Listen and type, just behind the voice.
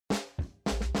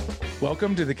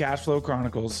Welcome to the Cash Flow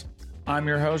Chronicles. I'm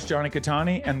your host, Johnny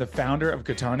Catani, and the founder of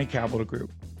Catani Capital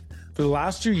Group. For the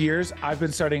last 2 years, I've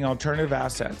been studying alternative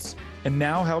assets and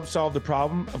now help solve the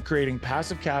problem of creating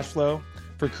passive cash flow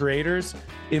for creators,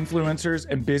 influencers,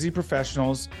 and busy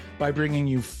professionals by bringing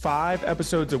you 5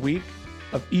 episodes a week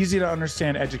of easy to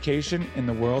understand education in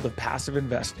the world of passive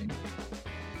investing.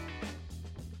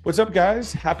 What's up,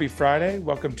 guys? Happy Friday.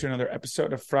 Welcome to another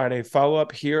episode of Friday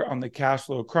Follow-Up here on the Cash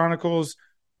Flow Chronicles.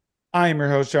 I am your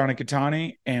host, Johnny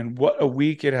Catani, and what a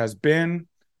week it has been.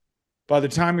 By the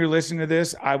time you're listening to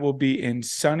this, I will be in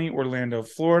sunny Orlando,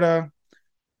 Florida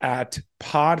at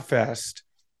PodFest.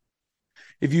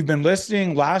 If you've been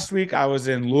listening, last week I was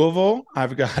in Louisville.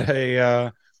 I've got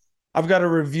a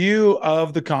review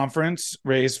of the conference,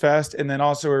 Raise Fest, and then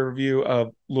also a review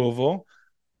of Louisville.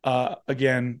 That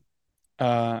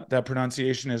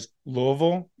pronunciation is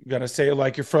Louisville. You got to say it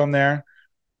like you're from there.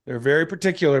 They're very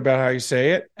particular about how you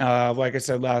say it, like I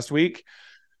said last week.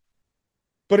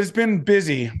 But it's been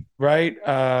busy, right?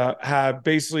 Have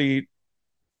basically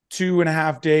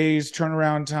 2.5 days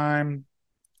turnaround time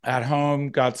at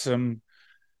home, got some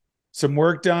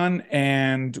work done,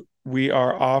 and we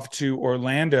are off to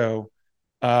Orlando.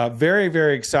 Very,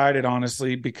 very excited,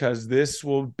 honestly, because this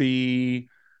will be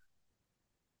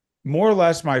more or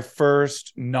less my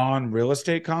first non-real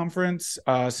estate conference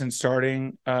since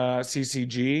starting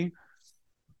CCG.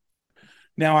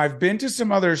 Now, I've been to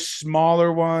some other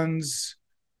smaller ones,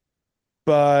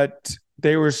 but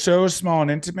they were so small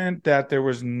and intimate that there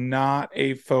was not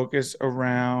a focus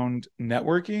around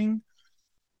networking.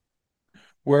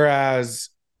 Whereas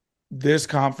this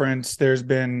conference, there's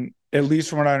been, at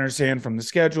least from what I understand from the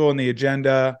schedule and the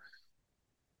agenda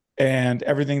and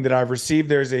everything that I've received,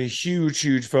 there's a huge,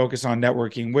 huge focus on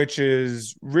networking, which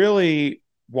is really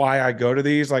why I go to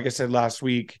these. Like I said last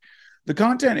week, the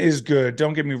content is good,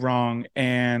 don't get me wrong.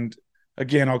 And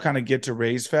again, I'll kind of get to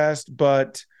Raise Fest,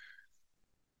 but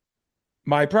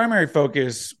my primary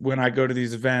focus when I go to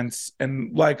these events,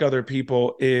 and like other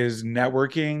people, is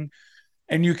networking.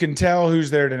 And you can tell who's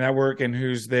there to network and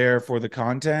who's there for the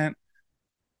content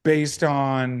based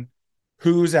on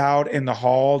who's out in the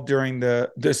hall during the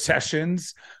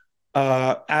sessions.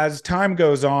 As time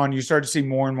goes on, you start to see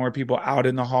more and more people out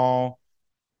in the hall,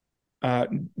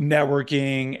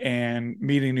 networking and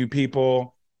meeting new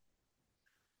people.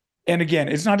 And again,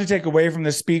 it's not to take away from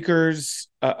the speakers.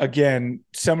 Again,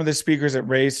 some of the speakers at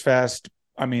Raise Fest,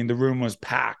 I mean, the room was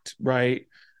packed, right?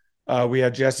 We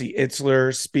had Jesse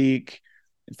Itzler speak.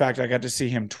 In fact, I got to see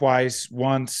him twice,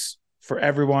 once for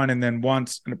everyone and then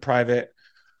once in a private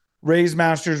Raise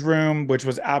Masters room, which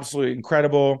was absolutely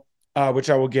incredible,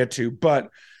 which I will get to. But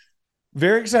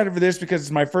very excited for this because it's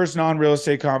my first non-real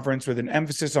estate conference with an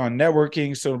emphasis on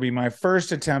networking. So it'll be my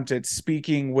first attempt at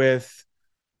speaking with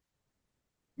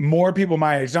more people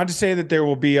my age. Not to say that there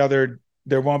won't be other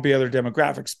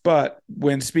demographics, but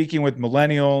when speaking with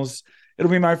millennials, it'll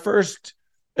be my first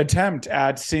attempt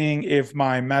at seeing if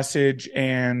my message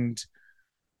and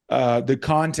the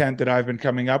content that I've been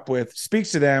coming up with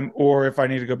speaks to them, or if I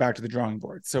need to go back to the drawing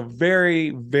board. So very,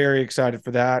 very excited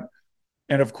for that.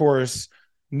 And of course,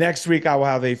 next week I will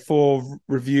have a full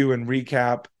review and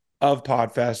recap of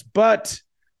PodFest. But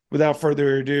without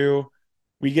further ado,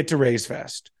 we get to Raise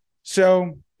Fest.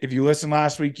 So if you listened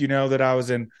last week, you know that I was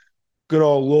in good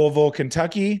old Louisville,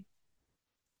 Kentucky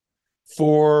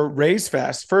for Raise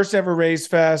Fest. First ever Raise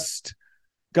Fest.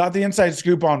 Got the inside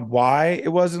scoop on why it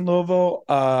was in Louisville.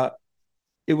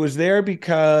 It was there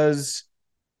because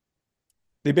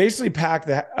they basically packed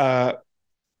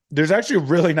there's actually a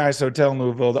really nice hotel in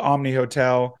Louisville, the Omni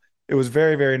Hotel. It was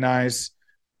very, very nice.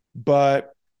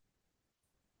 But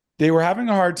they were having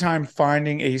a hard time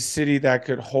finding a city that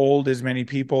could hold as many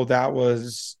people that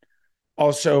was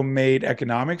also made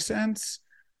economic sense.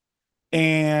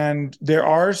 And there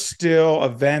are still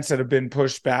events that have been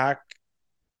pushed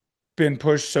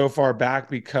so far back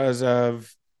because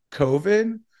of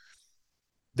COVID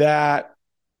that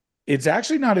it's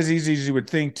actually not as easy as you would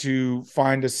think to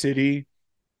find a city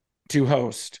to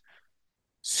host.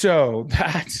 So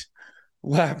that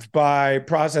left by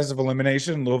process of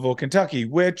elimination Louisville, Kentucky,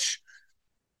 which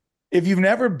if you've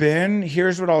never been,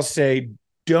 here's what I'll say.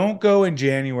 Don't go in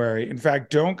January. In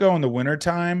fact, don't go in the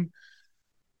wintertime.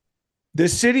 The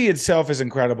city itself is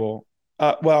incredible.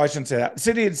 Well, I shouldn't say that. The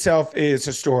city itself is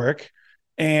historic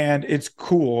and it's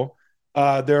cool.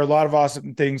 There are a lot of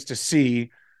awesome things to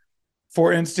see.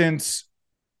 For instance,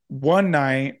 one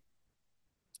night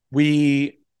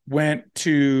we went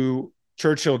to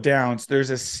Churchill Downs.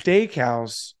 There's a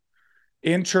steakhouse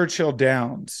in Churchill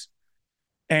Downs.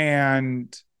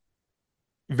 And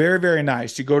Very, very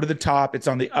nice. You go to the top, it's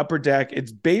on the upper deck.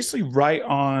 It's basically right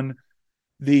on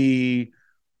the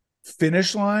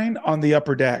finish line on the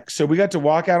upper deck. So we got to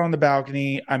walk out on the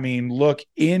balcony. I mean, look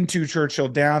into Churchill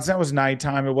Downs. That was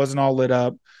nighttime. It wasn't all lit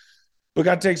up. We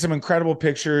got to take some incredible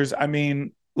pictures. I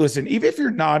mean, listen, even if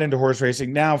you're not into horse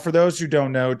racing, now for those who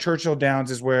don't know, Churchill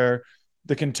Downs is where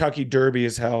the Kentucky Derby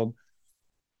is held.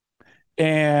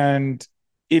 And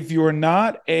if you're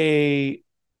not a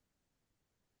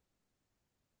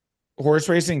horse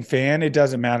racing fan, it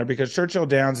doesn't matter because Churchill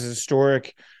Downs is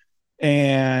historic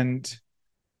and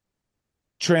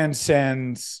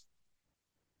transcends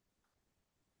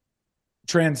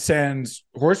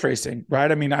horse racing,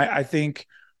 right? I mean, I think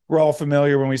we're all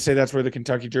familiar when we say that's where the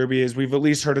Kentucky Derby is. We've at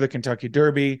least heard of the Kentucky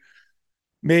Derby.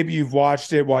 Maybe you've watched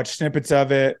snippets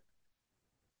of it.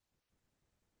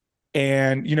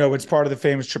 And, you know, it's part of the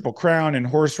famous Triple Crown in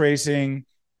horse racing.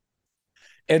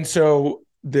 And so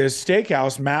the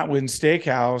steakhouse, Matt Wynn's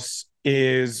Steakhouse,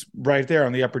 is right there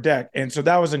on the upper deck. And so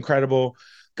that was incredible.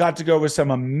 Got to go with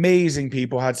some amazing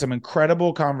people, had some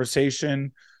incredible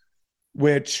conversation,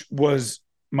 which was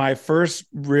my first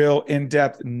real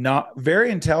in-depth, not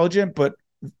very intelligent, but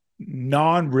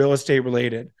non-real estate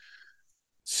related.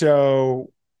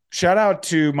 So shout out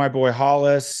to my boy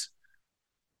Hollis,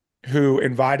 who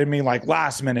invited me like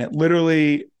last minute.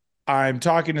 Literally, I'm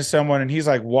talking to someone and he's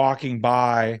like walking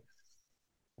by.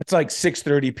 It's like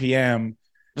 6:30 p.m.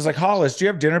 I was like, Hollis, do you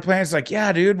have dinner plans? Like,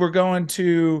 yeah, dude, we're going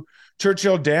to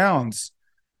Churchill Downs.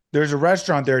 There's a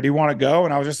restaurant there. Do you want to go?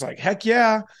 And I was just like, heck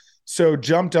yeah. So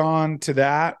jumped on to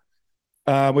that,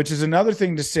 which is another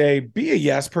thing to say, be a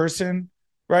yes person,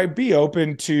 right? Be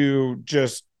open to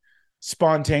just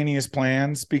spontaneous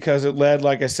plans because it led,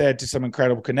 like I said, to some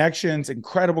incredible connections,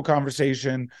 incredible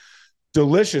conversation,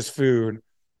 delicious food.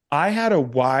 I had a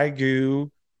Wagyu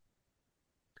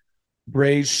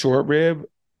braised short rib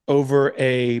over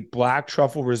a black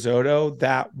truffle risotto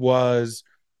that was,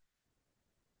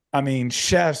 I mean,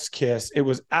 chef's kiss. It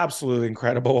was absolutely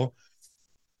incredible.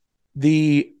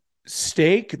 The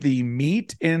steak, the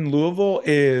meat in Louisville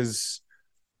is,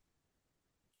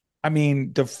 I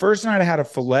mean, the first night I had a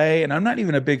filet, and I'm not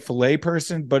even a big filet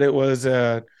person, but it was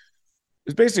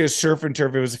basically a surf and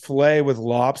turf. It was a filet with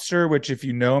lobster, which if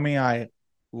you know me, I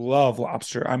love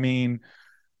lobster. I mean,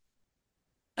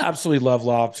 absolutely love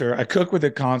lobster. I cook with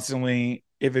it constantly.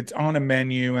 If it's on a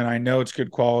menu and I know it's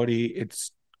good quality,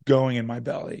 it's going in my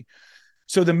belly.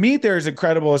 So the meat there is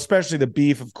incredible, especially the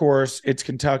beef, of course. It's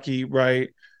Kentucky, right?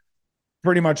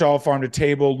 Pretty much all farm to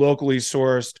table, locally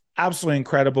sourced, absolutely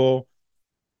incredible.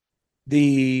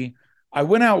 I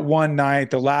went out one night,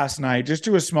 the last night, just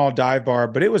to a small dive bar,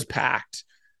 but it was packed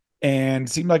and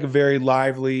seemed like a very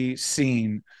lively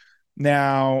scene.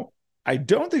 Now, I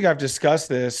don't think I've discussed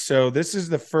this, so this is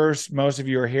the first most of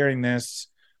you are hearing this,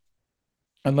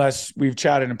 unless we've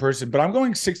chatted in person, but I'm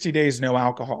going 60 days no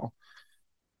alcohol.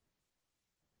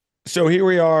 So here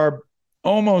we are,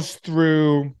 almost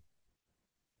through.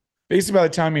 Basically, by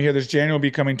the time you hear this, January will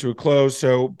be coming to a close.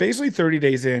 So basically 30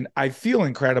 days in, I feel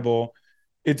incredible.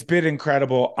 It's been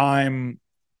incredible. I'm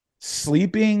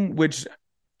sleeping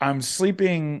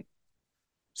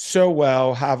so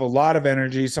well, have a lot of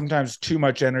energy, sometimes too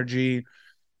much energy.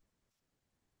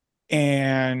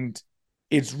 And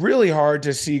it's really hard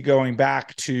to see going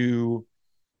back to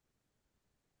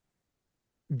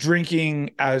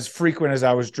drinking as frequent as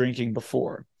I was drinking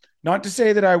before. Not to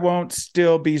say that I won't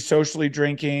still be socially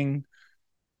drinking,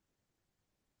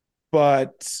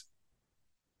 but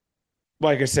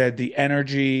like I said, the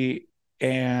energy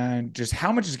and just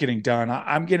how much is getting done.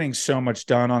 I'm getting so much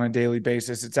done on a daily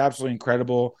basis. It's absolutely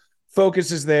incredible.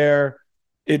 Focus is there.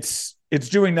 It's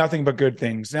doing nothing but good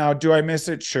things. Now, do I miss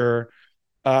it? Sure.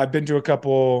 I've been to a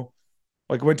couple,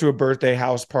 like went to a birthday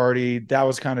house party. That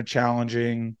was kind of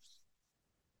challenging,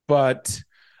 but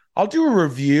I'll do a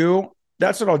review.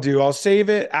 That's what I'll do. I'll save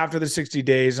it after the 60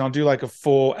 days and I'll do like a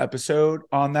full episode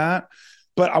on that.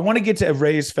 But I want to get to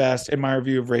Raise Fest in my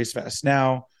review of Raise Fest.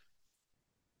 Now,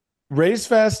 Raise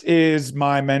Fest is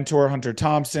my mentor, Hunter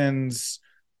Thompson's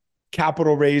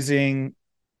capital raising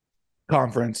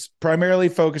conference, primarily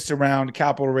focused around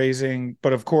capital raising.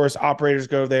 But of course, operators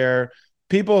go there.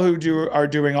 People who are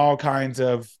doing all kinds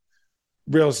of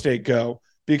real estate go.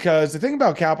 Because the thing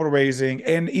about capital raising,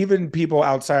 and even people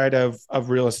outside of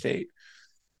real estate,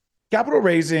 capital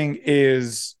raising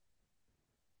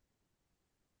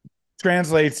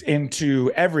translates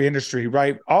into every industry,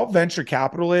 right? All venture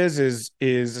capital is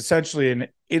essentially an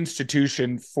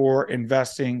institution for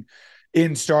investing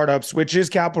in startups, which is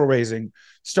capital raising.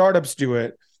 Startups do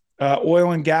it.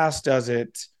 Oil and gas does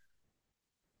it.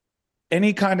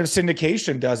 any kind of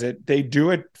syndication does it. They do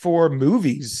it for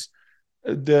movies.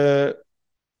 The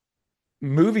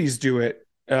movies do it,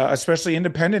 especially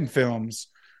independent films,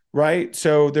 right?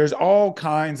 So there's all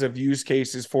kinds of use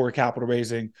cases for capital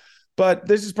raising, but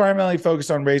this is primarily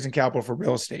focused on raising capital for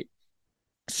real estate.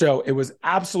 So it was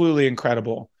absolutely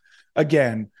incredible.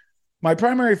 Again, my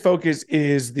primary focus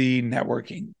is the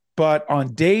networking, but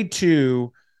on day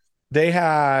two, they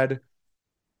had,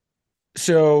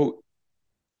 so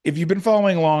if you've been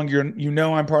following along,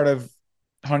 I'm part of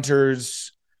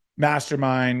Hunter's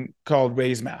mastermind called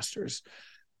Raise Masters.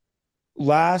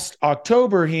 Last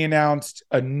October, he announced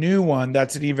a new one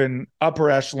that's an even upper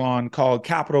echelon called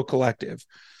Capital Collective.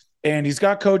 And he's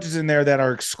got coaches in there that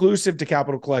are exclusive to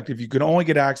Capital Collective. You can only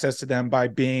get access to them by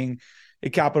being a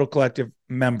Capital Collective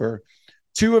member.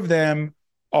 Two of them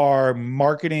are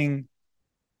marketing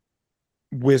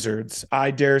wizards.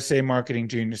 I dare say marketing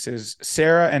geniuses,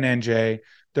 Sarah and NJ.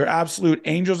 They're absolute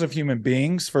angels of human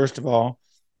beings, first of all.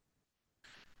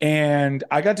 And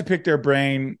I got to pick their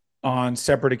brain on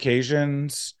separate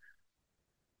occasions,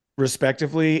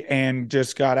 respectively, and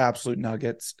just got absolute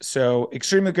nuggets. So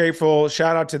extremely grateful.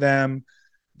 Shout out to them.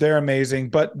 They're amazing.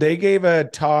 But they gave a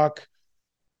talk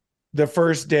the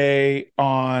first day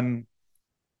on,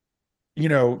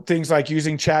 things like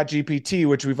using Chat GPT,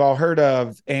 which we've all heard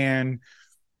of, and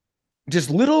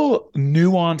just little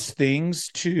nuanced things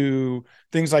to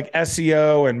things like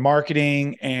SEO and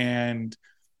marketing and,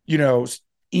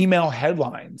 email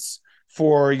headlines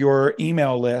for your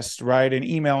email list, right? And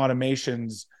email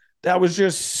automations. That was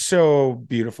just so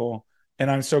beautiful. And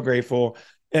I'm so grateful.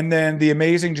 And then the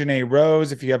amazing Janae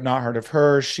Rose, if you have not heard of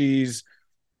her, she's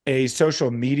a social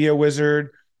media wizard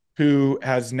who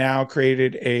has now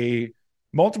created a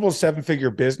multiple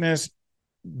seven-figure business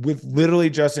with literally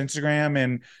just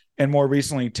Instagram and more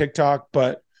recently TikTok,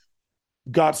 but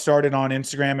got started on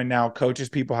Instagram and now coaches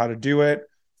people how to do it.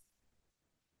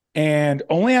 And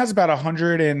only has about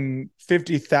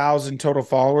 150,000 total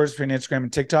followers between Instagram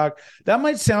and TikTok. That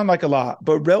might sound like a lot,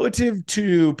 but relative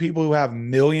to people who have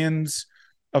millions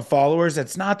of followers,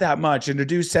 that's not that much. And to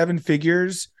do seven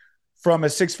figures from a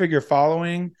six-figure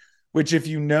following, which if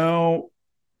you know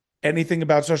anything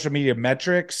about social media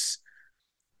metrics,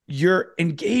 your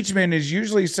engagement is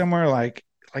usually somewhere like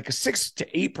a 6 to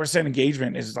 8%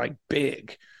 engagement is like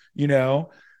big,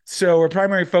 So our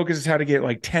primary focus is how to get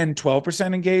like 10,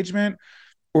 12% engagement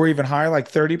or even higher, like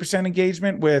 30%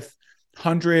 engagement with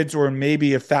hundreds or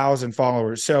maybe 1,000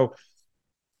 followers. So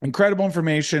incredible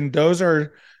information. Those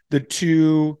are the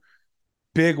two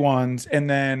big ones. And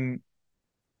then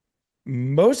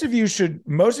most of you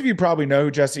probably know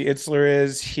who Jesse Itzler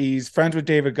is. He's friends with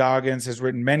David Goggins, has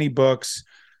written many books,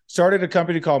 started a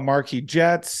company called Marquee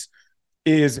Jets,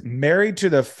 is married to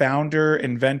the founder,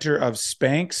 inventor of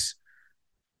Spanx,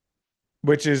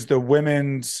 which is the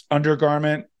women's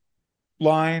undergarment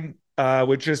line,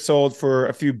 which is sold for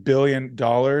a few $1 billion,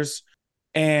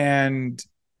 and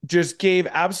just gave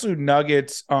absolute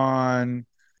nuggets on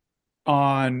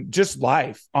just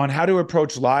life, on how to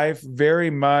approach life, very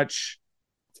much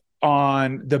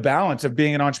on the balance of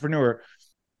being an entrepreneur,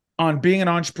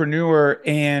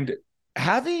 and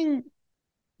having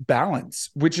balance,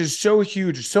 which is so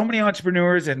huge. So many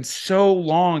entrepreneurs, and so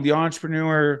long the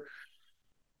entrepreneur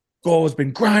goal has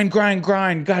been grind,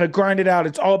 got to grind it out.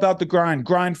 It's all about the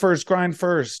grind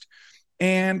first.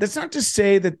 And that's not to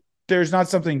say that there's not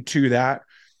something to that,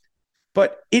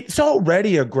 but it's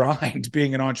already a grind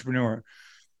being an entrepreneur,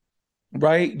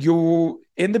 right?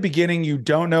 In the beginning, you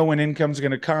don't know when income's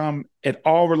going to come. It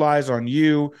all relies on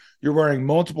you. You're wearing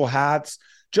multiple hats.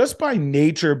 Just by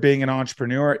nature, being an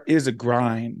entrepreneur is a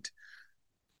grind.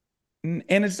 And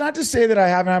it's not to say that I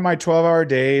haven't had my 12-hour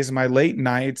days, my late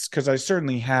nights, because I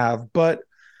certainly have, but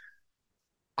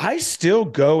I still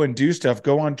go and do stuff,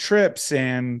 go on trips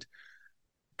and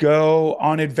go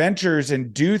on adventures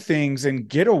and do things and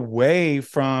get away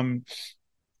from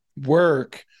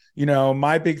work.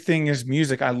 My big thing is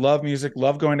music. I love music,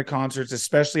 love going to concerts,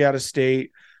 especially out of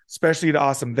state, especially to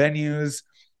awesome venues,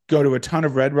 go to a ton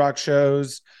of Red Rock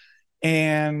shows.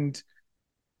 And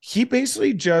he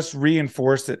basically just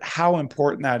reinforced it, how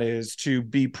important that is to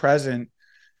be present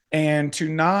and to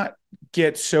not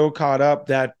get so caught up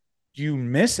that you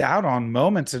miss out on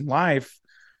moments in life,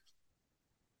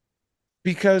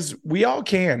 because we all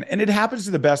can. And it happens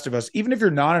to the best of us, even if you're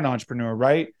not an entrepreneur,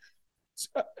 right?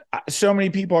 So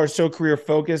many people are so career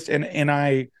focused, and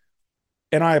I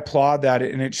applaud that.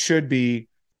 And it should be,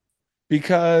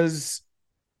 because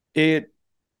it's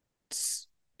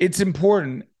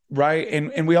important. Right.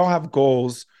 And we all have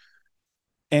goals.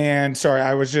 And sorry,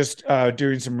 I was just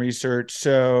doing some research.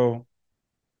 So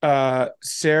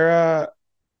Sarah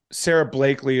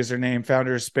Blakely is her name,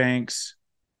 founder of Spanx.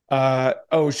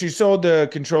 She sold the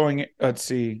controlling, let's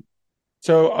see.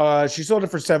 So she sold it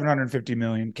for 750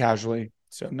 million casually.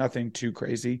 So nothing too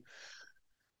crazy.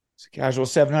 It's a casual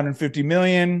 750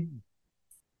 million.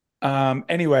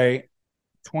 Anyway,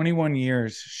 21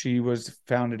 years she was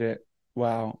founded it.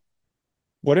 Wow.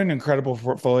 What an incredible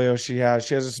portfolio she has.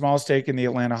 She has a small stake in the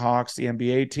Atlanta Hawks, the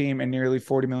NBA team, and nearly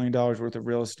 $40 million worth of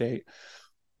real estate.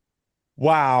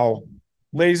 Wow.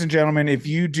 Ladies and gentlemen, if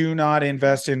you do not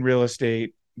invest in real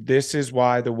estate, this is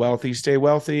why the wealthy stay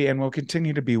wealthy and will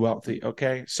continue to be wealthy.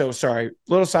 Okay. So sorry,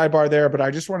 little sidebar there, but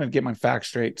I just wanted to get my facts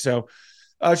straight. So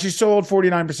she sold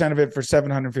 49% of it for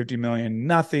 750 million.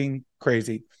 Nothing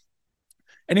crazy.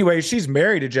 Anyway, she's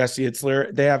married to Jesse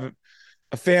Itzler. They have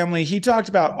a family. He talked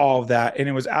about all of that, and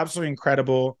it was absolutely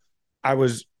incredible. I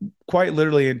was quite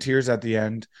literally in tears at the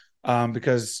end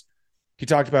because he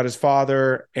talked about his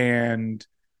father and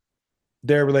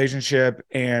their relationship,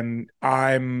 and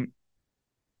I'm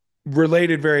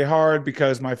related very hard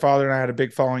because my father and I had a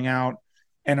big falling out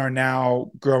and are now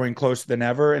growing closer than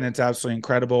ever, and it's absolutely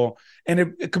incredible. And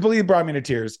it completely brought me to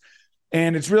tears.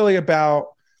 And it's really about,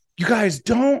 you guys,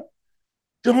 don't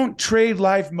trade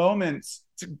life moments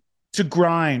to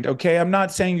grind. Okay. I'm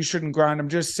not saying you shouldn't grind. I'm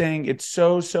just saying it's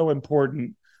so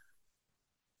important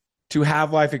to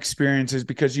have life experiences,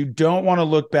 because you don't want to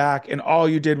look back and all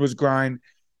you did was grind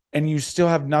and you still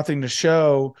have nothing to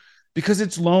show, because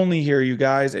it's lonely here, you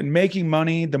guys. And making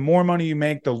money, the more money you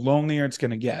make, the lonelier it's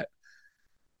going to get.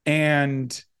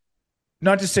 And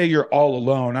not to say you're all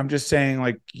alone. I'm just saying,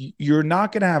 like, you're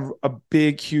not going to have a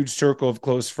big, huge circle of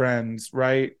close friends,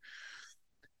 right?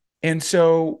 And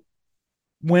so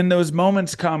when those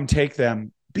moments come, take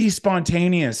them. Be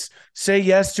spontaneous. Say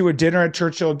yes to a dinner at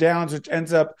Churchill Downs, which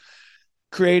ends up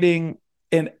creating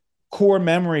an core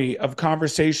memory of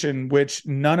conversation, which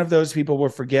none of those people will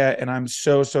forget. And I'm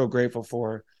so grateful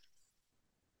for.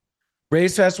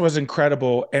 RaiseFest was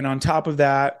incredible. And on top of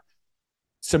that,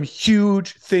 some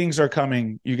huge things are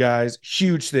coming, you guys.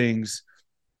 Huge things.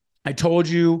 I told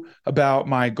you about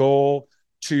my goal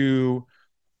to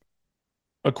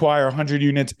acquire 100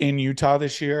 units in Utah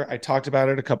this year. I talked about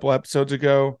it a couple episodes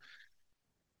ago.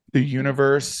 The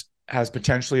universe has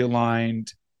potentially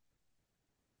aligned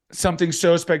something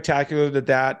so spectacular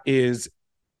that is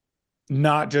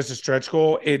not just a stretch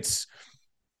goal. It's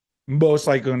most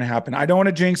likely going to happen. I don't want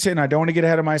to jinx it, and I don't want to get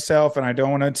ahead of myself, and I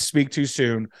don't want to speak too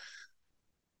soon.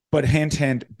 But hint,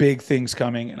 hint, big things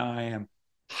coming, and I am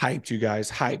hyped, you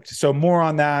guys, hyped. So more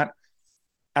on that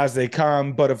as they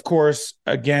come. But of course,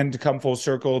 again, to come full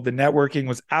circle, the networking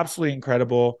was absolutely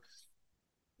incredible.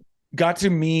 Got to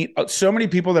meet so many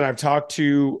people that I've talked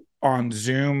to on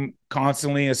Zoom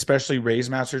constantly, especially Raise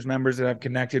Masters members that I've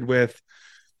connected with,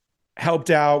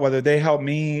 helped out, whether they helped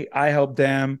me, I helped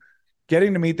them.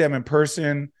 Getting to meet them in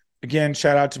person. Again,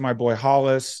 shout out to my boy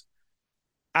Hollis.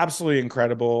 Absolutely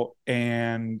incredible.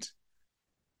 And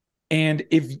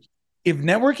if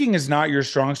networking is not your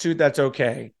strong suit, that's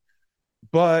okay.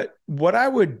 But what I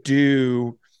would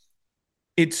do,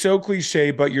 it's so cliche,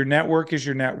 but your network is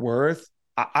your net worth.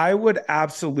 I would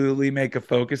absolutely make a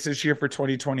focus this year for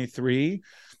 2023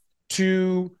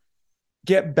 to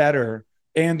get better.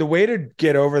 And the way to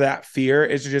get over that fear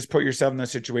is to just put yourself in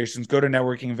those situations. Go to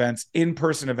networking events,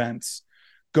 in-person events.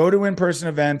 Go to in-person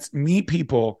events, meet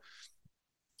people.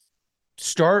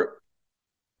 Start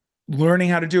learning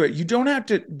how to do it. You don't have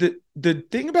to, the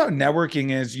thing about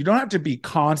networking is you don't have to be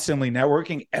constantly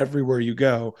networking everywhere you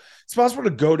go. It's possible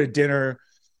to go to dinner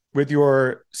with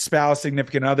your spouse,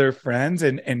 significant other, friends,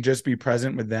 and just be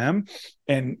present with them,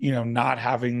 and, not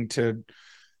having to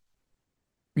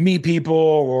meet people,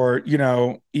 or,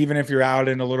 even if you're out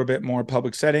in a little bit more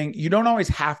public setting, you don't always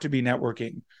have to be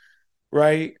networking,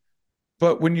 right?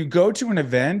 But when you go to an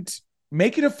event,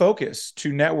 make it a focus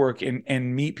to network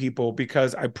and meet people,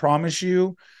 because I promise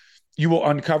you, you will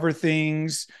uncover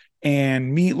things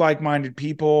and meet like-minded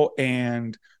people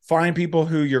and find people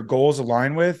who your goals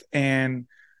align with. And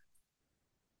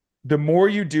the more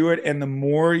you do it, and the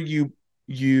more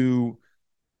you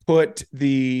put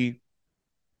the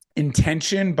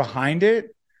intention behind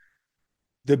it,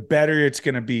 the better it's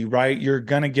going to be, right? You're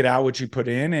going to get out what you put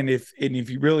in. And if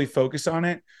you really focus on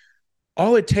it,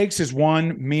 all it takes is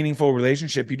one meaningful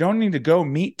relationship. You don't need to go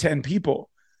meet 10 people.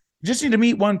 You just need to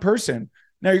meet one person.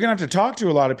 Now, you're going to have to talk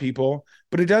to a lot of people,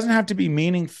 but it doesn't have to be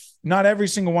meaningful. Not every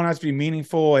single one has to be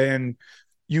meaningful, and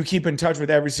you keep in touch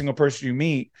with every single person you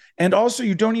meet. And also,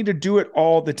 you don't need to do it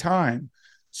all the time.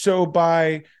 So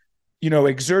by,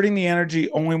 exerting the energy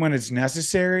only when it's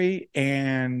necessary,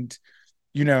 and,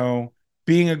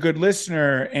 being a good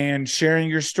listener and sharing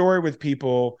your story with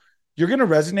people, you're going to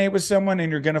resonate with someone and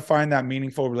you're going to find that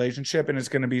meaningful relationship, and it's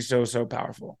going to be so, so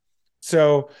powerful.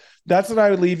 So that's what I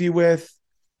would leave you with.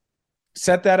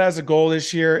 Set that as a goal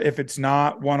this year if it's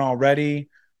not one already,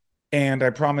 and I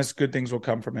promise good things will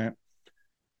come from it.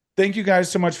 Thank you guys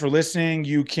so much for listening.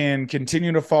 You can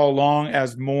continue to follow along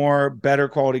as more better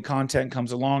quality content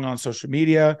comes along on social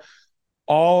media.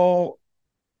 All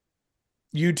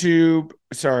YouTube,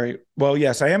 sorry. Well,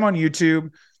 yes, I am on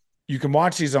YouTube. You can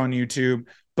watch these on YouTube,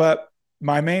 but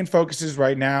my main focus is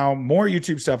right now, more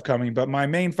YouTube stuff coming, but my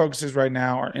main focuses right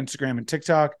now are Instagram and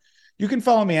TikTok. You can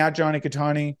follow me at Johnny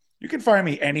Catani. You can find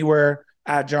me anywhere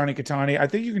at Johnny Catani. I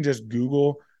think you can just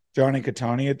Google Johnny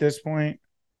Catani at this point.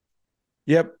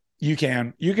 Yep, you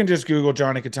can. You can just Google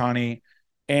Johnny Catani,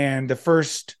 and the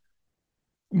first,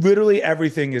 literally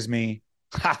everything is me.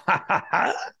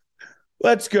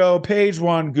 Let's go. Page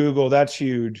 1, Google. That's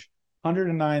huge.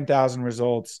 109,000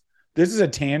 results. This is a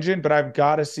tangent, but I've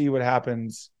got to see what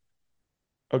happens.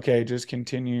 Okay, just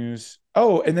continues.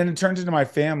 Oh, and then it turns into my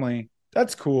family.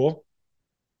 That's cool.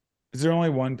 Is there only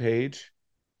one page?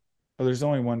 Oh, there's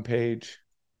only one page.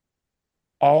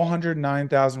 All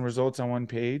 109,000 results on one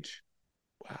page.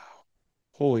 Wow.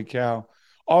 Holy cow.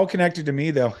 All connected to me,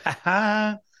 though.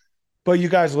 But you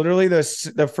guys, literally,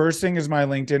 the first thing is my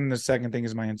LinkedIn, and the second thing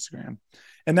is my Instagram.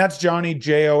 And that's Johnny,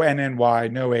 Jonny,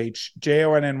 no H,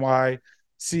 Jonny,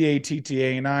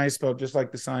 Cattani, spelled just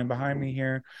like the sign behind me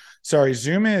here. Sorry,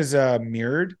 Zoom is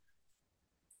mirrored.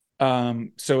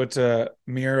 So it's a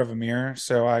mirror of a mirror.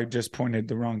 So I just pointed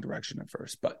the wrong direction at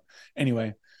first. But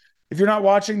anyway, if you're not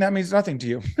watching, that means nothing to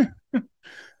you.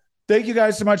 Thank you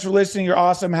guys so much for listening. You're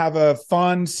awesome. Have a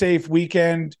fun, safe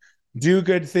weekend. Do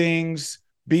good things.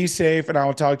 Be safe. And I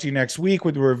will talk to you next week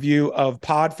with a review of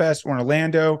PodFest in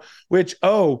Orlando, which,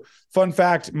 fun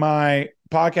fact, my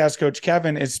podcast coach,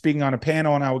 Kevin, is speaking on a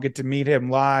panel, and I will get to meet him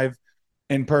live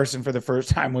in person for the first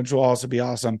time, which will also be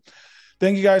awesome.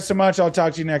 Thank you guys so much. I'll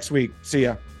talk to you next week. See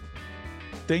ya.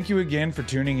 Thank you again for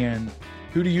tuning in.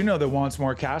 Who do you know that wants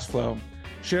more cash flow?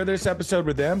 Share this episode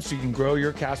with them so you can grow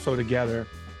your cash flow together.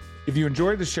 If you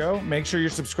enjoyed the show, make sure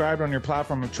you're subscribed on your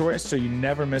platform of choice so you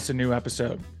never miss a new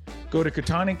episode. Go to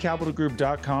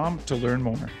CattaniCapitalGroup.com to learn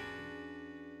more.